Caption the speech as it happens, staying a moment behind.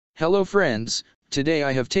Hello friends, today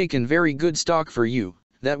I have taken very good stock for you,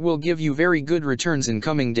 that will give you very good returns in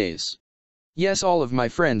coming days. Yes, all of my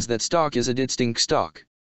friends, that stock is Aditxt stock.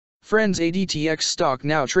 Friends, ADTX stock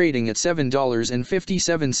now trading at $7.57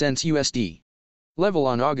 USD. Level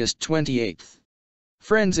on August 28th.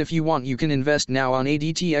 Friends, if you want you can invest now on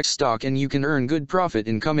ADTX stock and you can earn good profit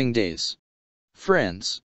in coming days.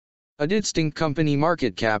 Friends. Aditxt company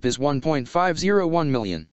market cap is 1.501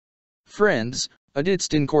 million. Friends,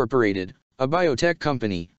 Aditxt Incorporated, a biotech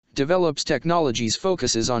company, develops technologies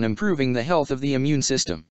focuses on improving the health of the immune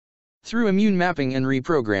system. Through immune mapping and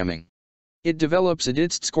reprogramming. It develops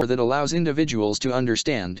Aditxt score that allows individuals to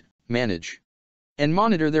understand, manage, and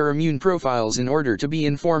monitor their immune profiles in order to be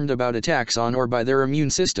informed about attacks on or by their immune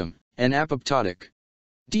system, and apoptotic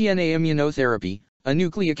DNA immunotherapy, a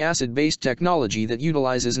nucleic acid-based technology that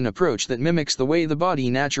utilizes an approach that mimics the way the body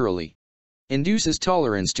naturally induces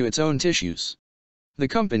tolerance to its own tissues. The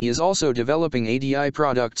company is also developing ADI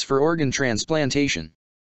products for organ transplantation,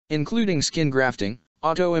 including skin grafting,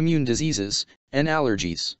 autoimmune diseases, and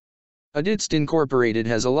allergies. Aditxt Incorporated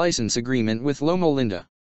has a license agreement with Loma Linda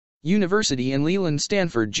University and Leland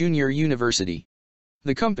Stanford Junior University.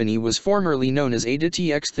 The company was formerly known as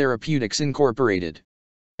ADTX Therapeutics Incorporated,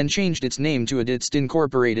 and changed its name to Aditxt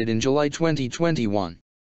Incorporated in July 2021.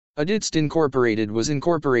 Aditxt Incorporated was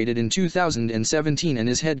incorporated in 2017 and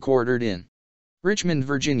is headquartered in Richmond,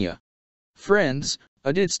 Virginia. Friends,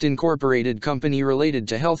 Aditxt Incorporated company related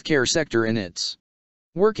to healthcare sector and it's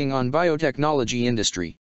working on biotechnology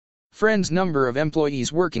industry. Friends, number of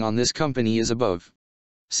employees working on this company is above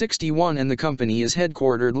 61 and the company is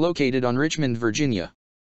headquartered located on Richmond, Virginia,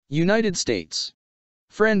 United States.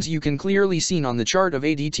 Friends, you can clearly seen on the chart of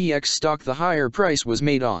ADTX stock the higher price was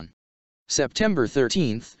made on September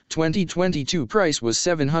 13, 2022 price was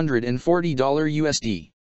 $740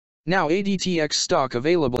 USD. Now ADTX stock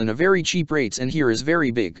available in a very cheap rates and here is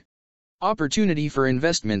very big opportunity for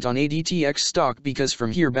investment on ADTX stock because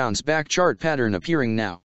from here bounce back chart pattern appearing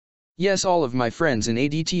now. Yes, all of my friends, in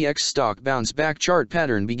ADTX stock bounce back chart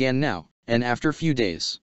pattern began now, and after few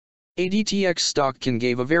days. ADTX stock can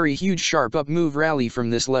give a very huge sharp up move rally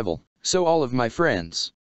from this level, so all of my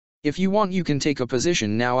friends. If you want you can take a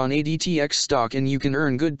position now on ADTX stock and you can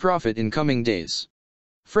earn good profit in coming days.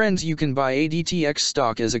 Friends, you can buy ADTX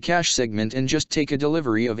stock as a cash segment and just take a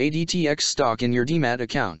delivery of ADTX stock in your demat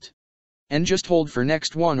account. And just hold for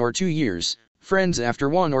next 1 or 2 years. Friends, after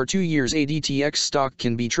 1 or 2 years ADTX stock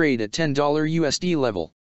can be traded at $10 USD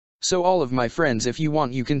level. So all of my friends, if you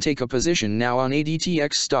want you can take a position now on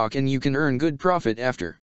ADTX stock and you can earn good profit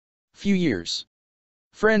after few years.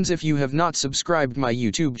 Friends, if you have not subscribed my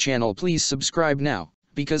YouTube channel, please subscribe now,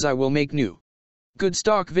 because I will make new good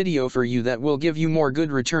stock video for you that will give you more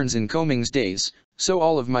good returns in coming days, so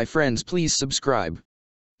all of my friends please subscribe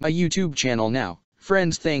my YouTube channel now.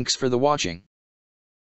 Friends, thanks for the watching.